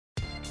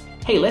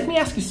Hey, let me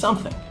ask you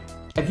something.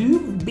 Have you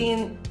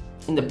been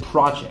in the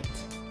project,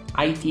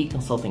 IT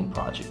consulting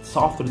project,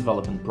 software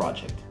development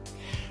project,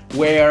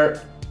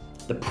 where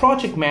the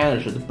project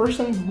manager, the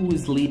person who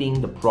is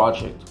leading the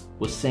project,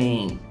 was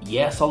saying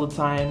yes all the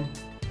time,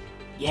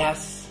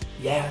 yes,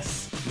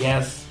 yes,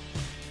 yes,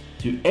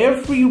 to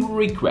every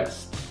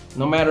request,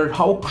 no matter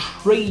how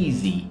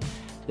crazy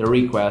the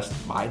request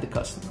by the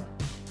customer?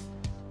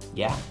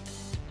 Yeah.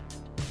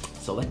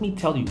 So let me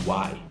tell you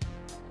why.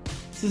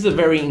 This is a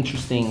very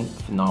interesting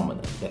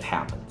phenomenon that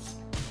happens.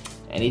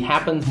 And it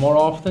happens more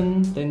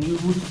often than you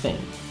would think.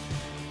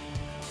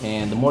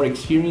 And the more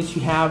experience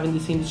you have in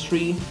this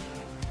industry,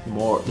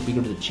 the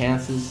bigger the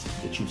chances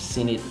that you've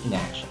seen it in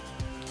action.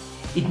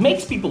 It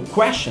makes people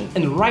question,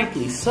 and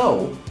rightly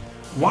so,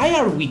 why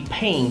are we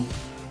paying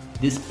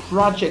this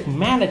project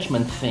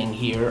management thing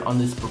here on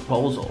this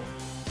proposal?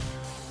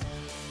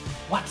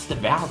 What's the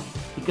value?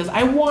 Because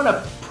I want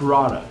a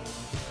product.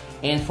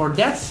 And for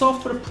that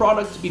software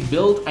product to be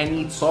built, I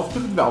need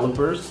software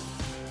developers.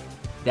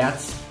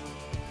 That's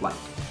like,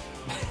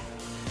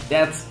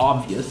 that's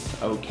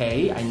obvious,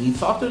 okay? I need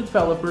software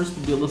developers to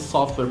build a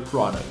software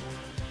product.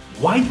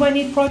 Why do I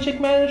need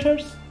project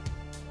managers?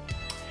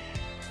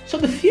 So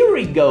the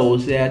theory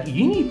goes that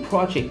you need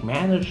project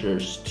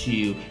managers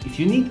to, if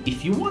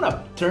you want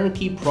a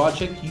turnkey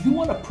project, you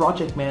want a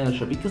project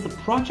manager, because the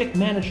project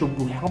manager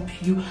will help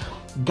you,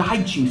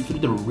 guide you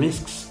through the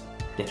risks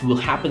that will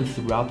happen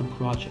throughout the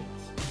project.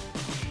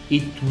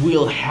 It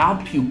will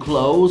help you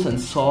close and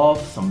solve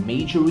some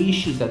major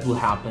issues that will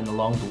happen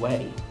along the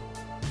way.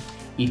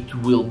 It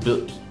will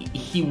build,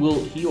 he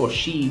or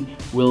she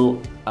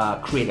will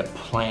create a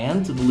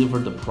plan to deliver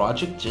the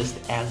project just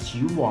as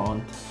you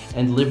want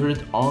and deliver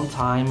it on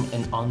time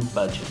and on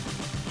budget.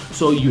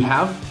 So you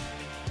have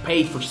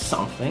paid for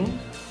something,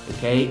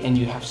 okay, and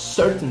you have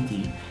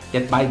certainty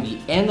that by the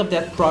end of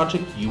that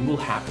project you will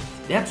have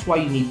it. That's why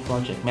you need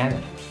project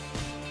managers.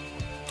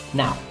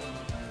 Now,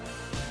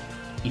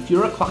 if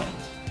you're a client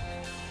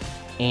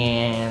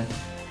and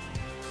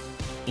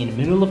in the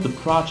middle of the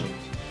project,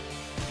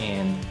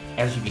 and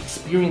as you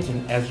experience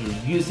and as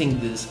you're using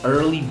these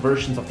early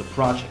versions of the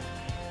project,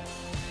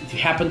 if you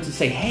happen to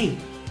say, hey,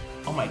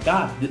 oh my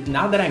God,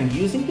 now that I'm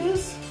using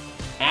this,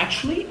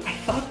 actually, I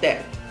thought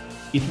that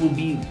it will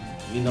be,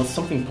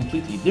 something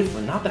completely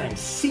different. Now that I'm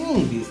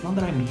seeing this, now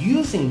that I'm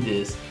using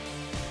this,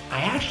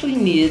 I actually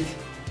need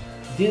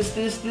this,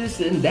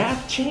 and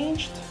that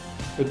changed.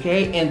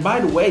 Okay, and by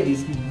the way,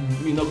 this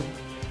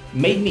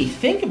made me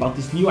think about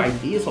these new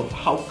ideas of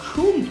how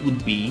cool it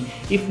would be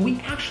if we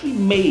actually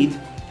made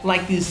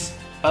like these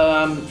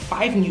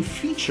 5 new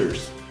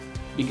features,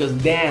 because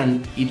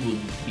then it would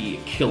be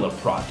a killer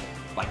project.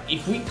 Like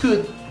if we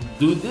could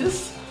do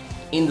this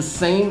in the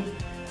same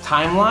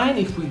timeline,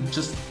 if we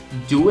just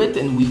do it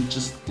and we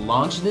just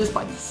launch this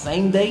by the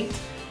same date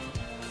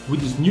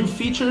with these new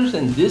features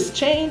and this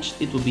change,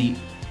 it would be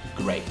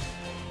great.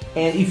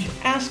 And if you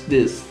ask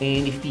this,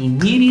 and if the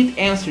immediate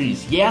answer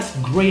is yes,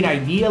 great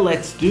idea,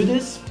 let's do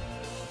this,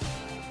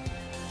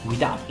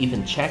 without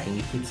even checking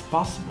if it's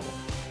possible,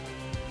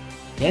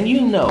 then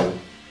you know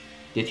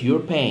that you're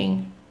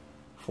paying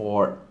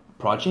for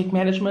project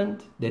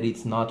management that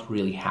it's not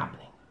really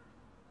happening.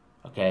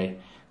 Okay?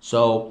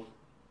 So,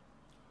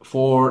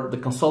 for the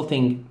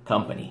consulting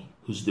company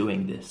who's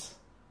doing this,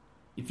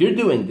 if you're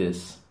doing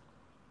this,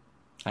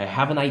 I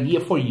have an idea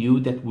for you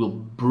that will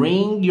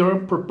bring your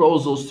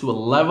proposals to a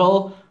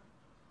level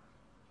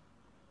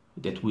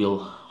that will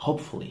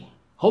hopefully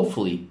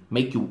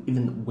make you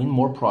even win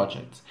more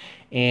projects.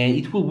 And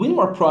it will win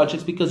more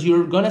projects because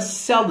you're gonna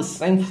sell the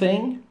same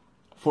thing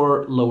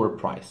for lower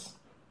price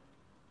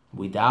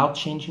without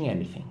changing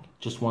anything.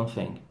 Just one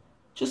thing.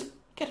 Just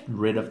get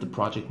rid of the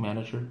project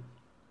manager,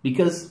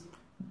 because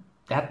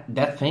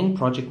that thing,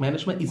 project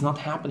management, is not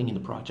happening in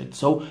the project.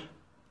 So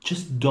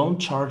just don't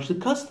charge the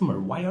customer.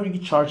 Why are you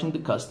charging the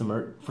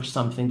customer for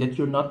something that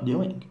you're not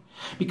doing?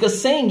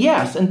 Because saying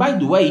yes, and by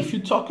the way, if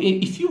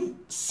you've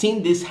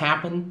seen this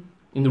happen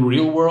in the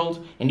real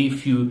world, and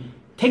if you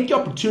take the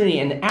opportunity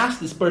and ask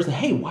this person,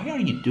 hey, why are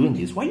you doing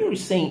this? Why are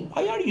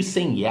you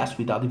saying yes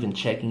without even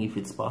checking if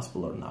it's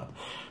possible or not?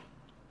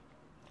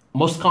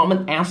 Most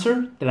common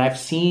answer that I've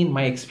seen in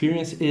my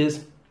experience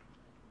is,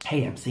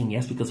 hey, I'm saying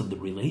yes because of the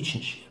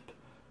relationship.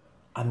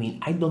 I mean,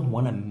 I don't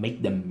want to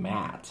make them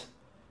mad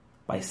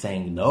by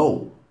saying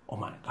no. Oh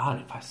my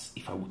God,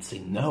 if I would say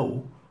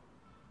no,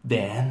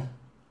 then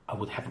I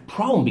would have a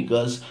problem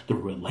because the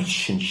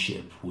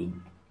relationship would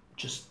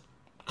just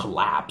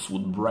collapse,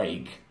 would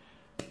break.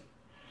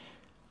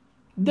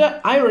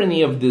 The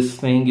irony of this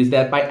thing is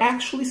that by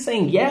actually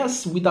saying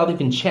yes without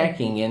even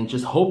checking and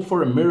just hope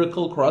for a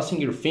miracle, crossing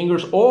your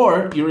fingers,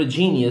 or you're a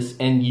genius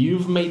and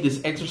you've made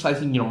this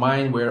exercise in your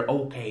mind where,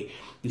 okay,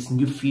 these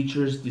new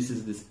features, this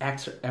is this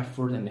extra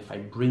effort, and if I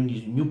bring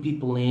new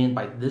people in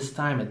by this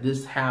time and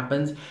this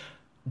happens,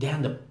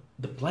 then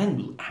the plan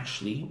will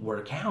actually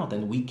work out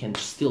and we can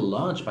still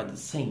launch by the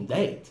same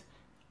date.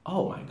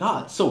 Oh my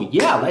God. So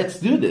yeah, let's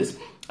do this.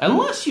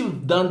 Unless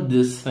you've done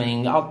this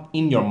thing out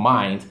in your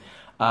mind,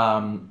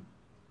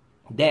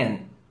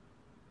 then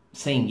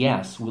saying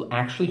yes will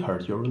actually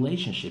hurt your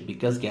relationship,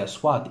 because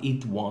guess what?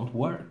 It won't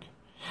work.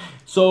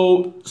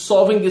 So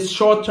solving this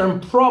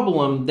short-term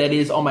problem that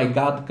is, oh my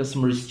God, the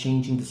customer is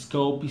changing the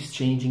scope, is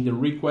changing the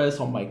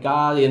request, oh my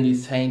God, and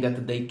he's saying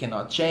that they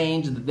cannot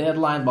change the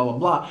deadline, blah, blah,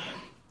 blah.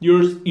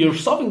 You're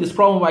solving this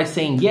problem by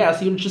saying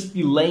yes, you're just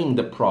delaying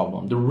the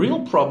problem. The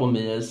real problem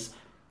is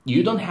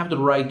you don't have the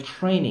right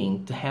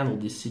training to handle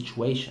this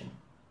situation.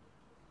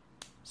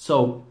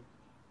 So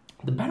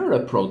the better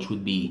approach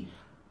would be,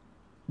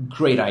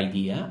 great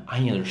idea,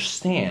 I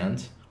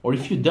understand. Or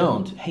if you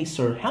don't, hey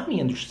sir, help me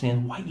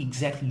understand why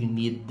exactly you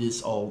need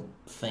this all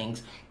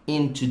things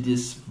into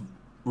this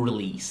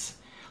release.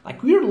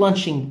 Like, we're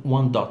launching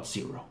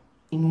 1.0.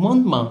 In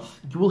 1 month,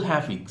 you will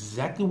have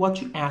exactly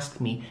what you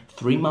asked me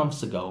 3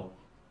 months ago,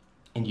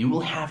 and you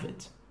will have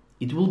it.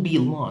 It will be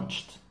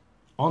launched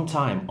on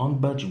time, on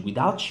budget,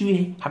 without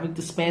you having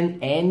to spend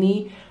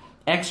any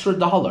extra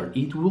dollar.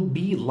 It will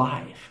be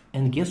live.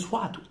 And guess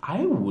what?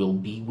 I will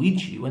be with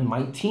you, and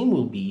my team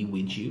will be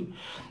with you,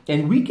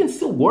 and we can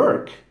still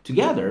work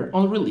together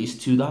on release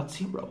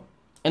 2.0.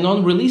 And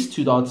on release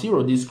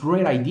 2.0, these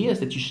great ideas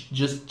that you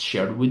just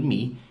shared with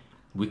me,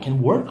 we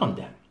can work on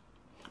them.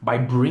 By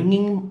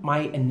bringing my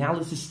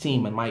analysis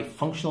team and my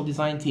functional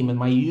design team and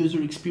my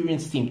user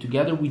experience team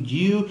together with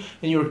you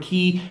and your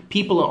key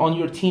people on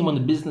your team, on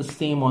the business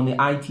team, on the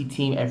IT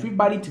team,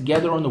 everybody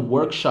together on the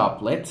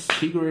workshop. Let's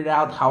figure it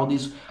out how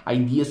these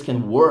ideas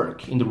can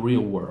work in the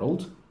real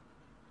world.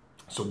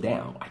 So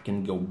now I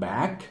can go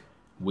back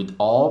with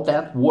all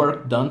that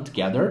work done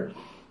together,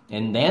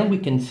 and then we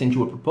can send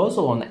you a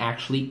proposal on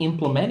actually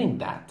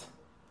implementing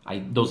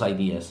those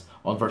ideas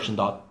on version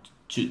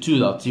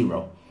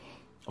 2.0.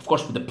 Of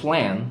course, with a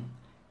plan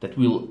that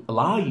will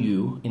allow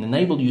you and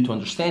enable you to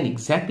understand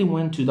exactly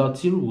when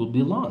 2.0 will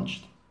be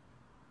launched.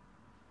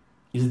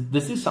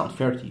 Does this sound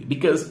fair to you?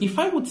 Because if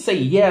I would say,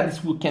 yeah,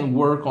 this can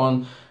work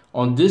on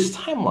these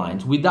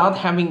timelines without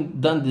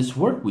having done this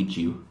work with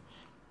you,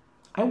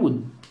 I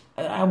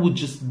would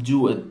just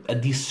do a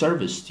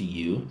disservice to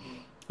you.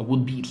 I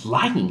would be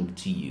lying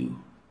to you,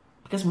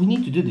 because we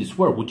need to do this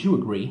work. Would you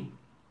agree?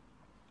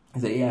 I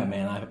say, yeah,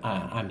 man,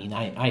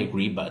 I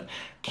agree, but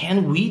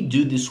can we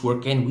do this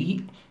work? Can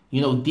we,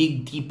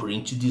 dig deeper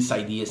into these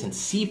ideas and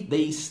see if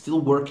they still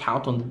work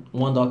out on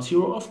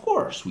 1.0? Of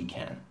course we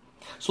can.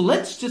 So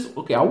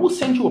I will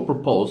send you a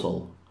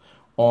proposal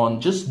on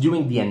just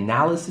doing the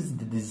analysis,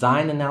 the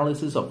design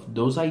analysis of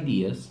those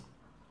ideas.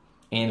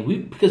 And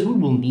because we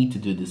will need to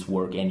do this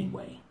work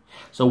anyway.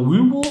 So we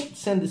will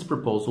send this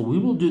proposal, we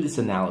will do this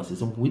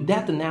analysis. And with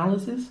that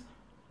analysis,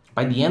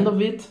 by the end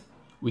of it,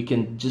 we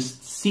can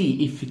just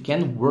see if it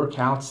can work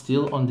out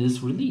still on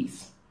this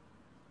release.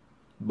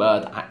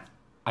 But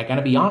I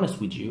gotta be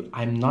honest with you,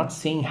 I'm not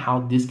saying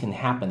how this can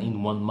happen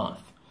in 1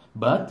 month.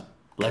 But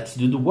let's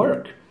do the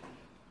work.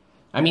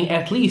 I mean,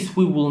 at least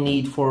we will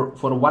need, for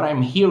what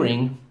I'm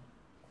hearing,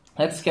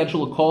 let's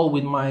schedule a call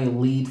with my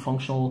lead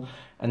functional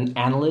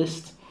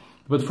analyst.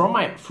 But from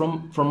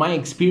my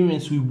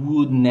experience, we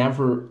would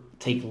never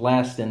take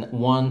less than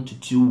 1 to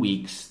 2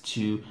 weeks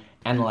to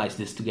analyze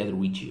this together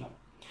with you.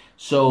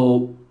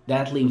 So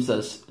that leaves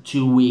us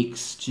 2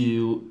 weeks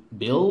to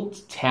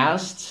build,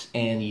 test,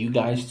 and you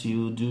guys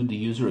to do the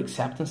user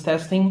acceptance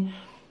testing.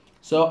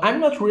 So I'm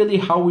not really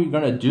how we're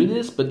gonna do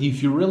this, but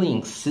if you really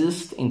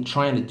insist in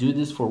trying to do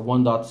this for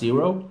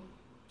 1.0,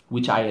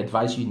 which I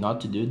advise you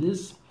not to do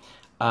this,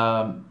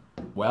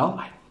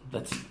 well,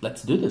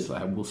 let's do this.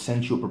 I will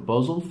send you a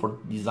proposal for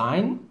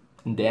design,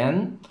 and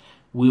then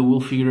we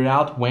will figure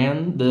out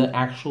when the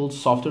actual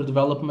software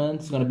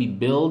development is gonna be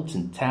built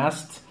and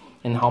tested,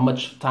 and how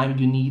much time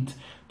you need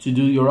to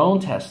do your own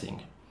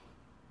testing.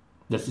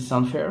 Does this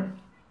sound fair?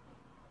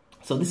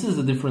 So this is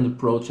a different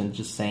approach than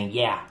just saying,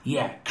 yeah,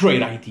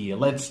 great idea,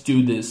 let's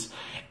do this,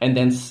 and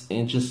then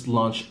just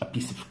launch a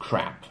piece of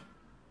crap.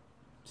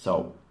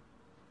 So,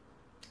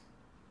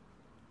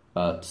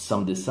 to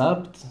sum this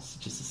up,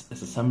 just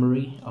as a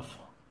summary of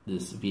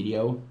this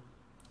video,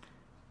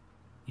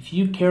 if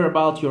you care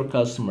about your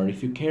customer,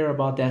 if you care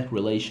about that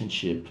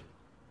relationship,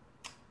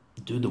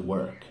 do the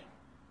work.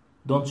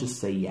 Don't just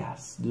say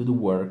yes, do the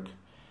work.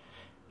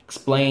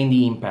 Explain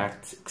the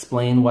impact,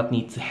 explain what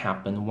needs to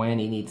happen, when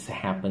it needs to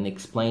happen,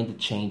 explain the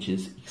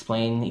changes,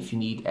 explain if you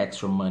need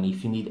extra money,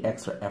 if you need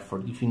extra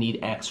effort, if you need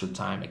extra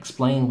time,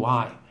 explain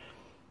why.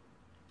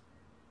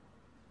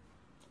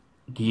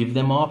 Give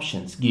them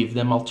options, give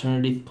them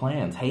alternative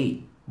plans.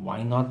 Hey,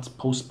 why not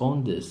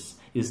postpone this?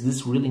 Is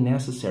this really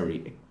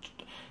necessary?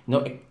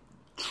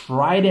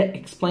 Try to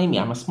explain me.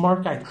 I'm a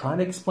smart guy. Try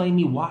to explain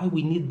me why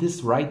we need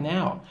this right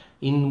now.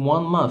 In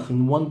 1 month,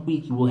 in 1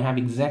 week, you will have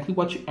exactly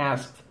what you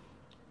asked.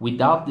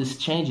 Without these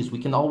changes, we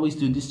can always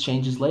do these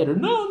changes later.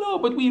 No,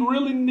 but we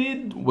really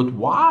need. But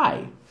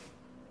why?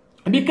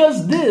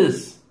 Because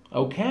this.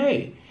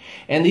 Okay.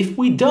 And if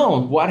we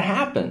don't, what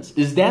happens?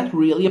 Is that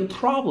really a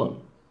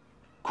problem?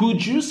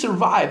 Could you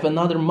survive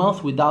another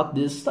month without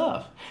this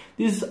stuff?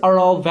 These are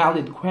all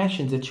valid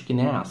questions that you can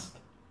ask.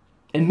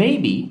 And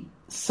maybe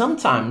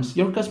sometimes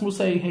your customer will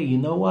say, hey, you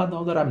know what?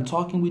 Now that I'm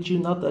talking with you,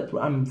 now that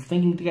I'm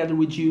thinking together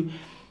with you,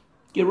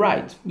 You're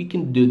right. We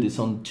can do this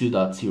on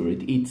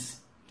 2.0.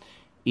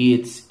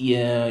 It's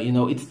yeah, you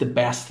know, it's the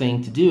best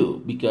thing to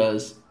do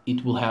because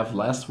it will have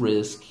less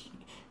risk.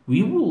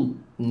 We will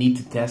need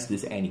to test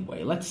this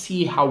anyway. Let's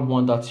see how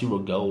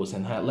 1.0 goes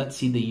and let's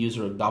see the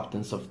user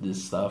adoptance of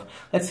this stuff.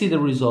 Let's see the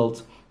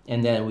results,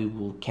 and then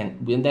we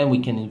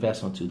can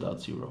invest on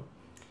 2.0.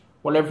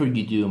 Whatever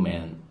you do,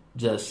 man,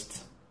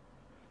 just,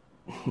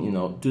 you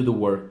know, do the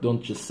work.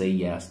 Don't just say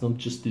yes. Don't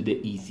just do the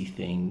easy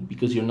thing,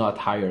 because you're not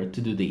hired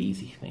to do the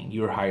easy thing.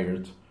 You're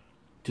hired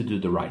to do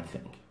the right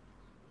thing.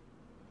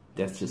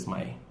 That's just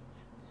my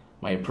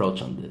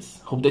approach on this.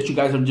 Hope that you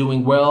guys are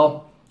doing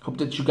well. Hope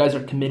that you guys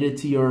are committed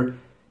to your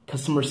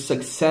customer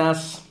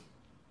success,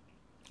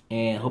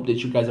 and hope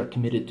that you guys are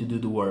committed to do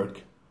the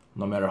work,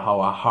 no matter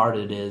how hard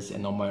it is,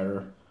 and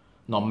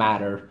no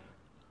matter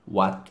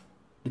what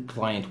the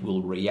client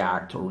will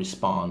react or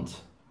respond.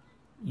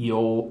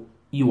 You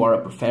are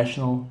a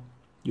professional.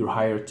 You're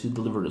hired to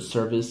deliver a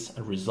service,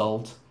 a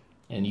result,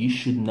 and you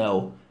should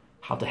know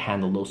how to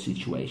handle those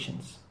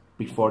situations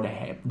before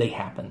they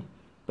happen.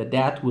 But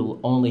that will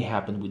only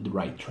happen with the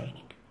right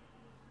training.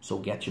 So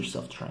get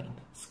yourself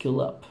trained.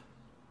 Skill up.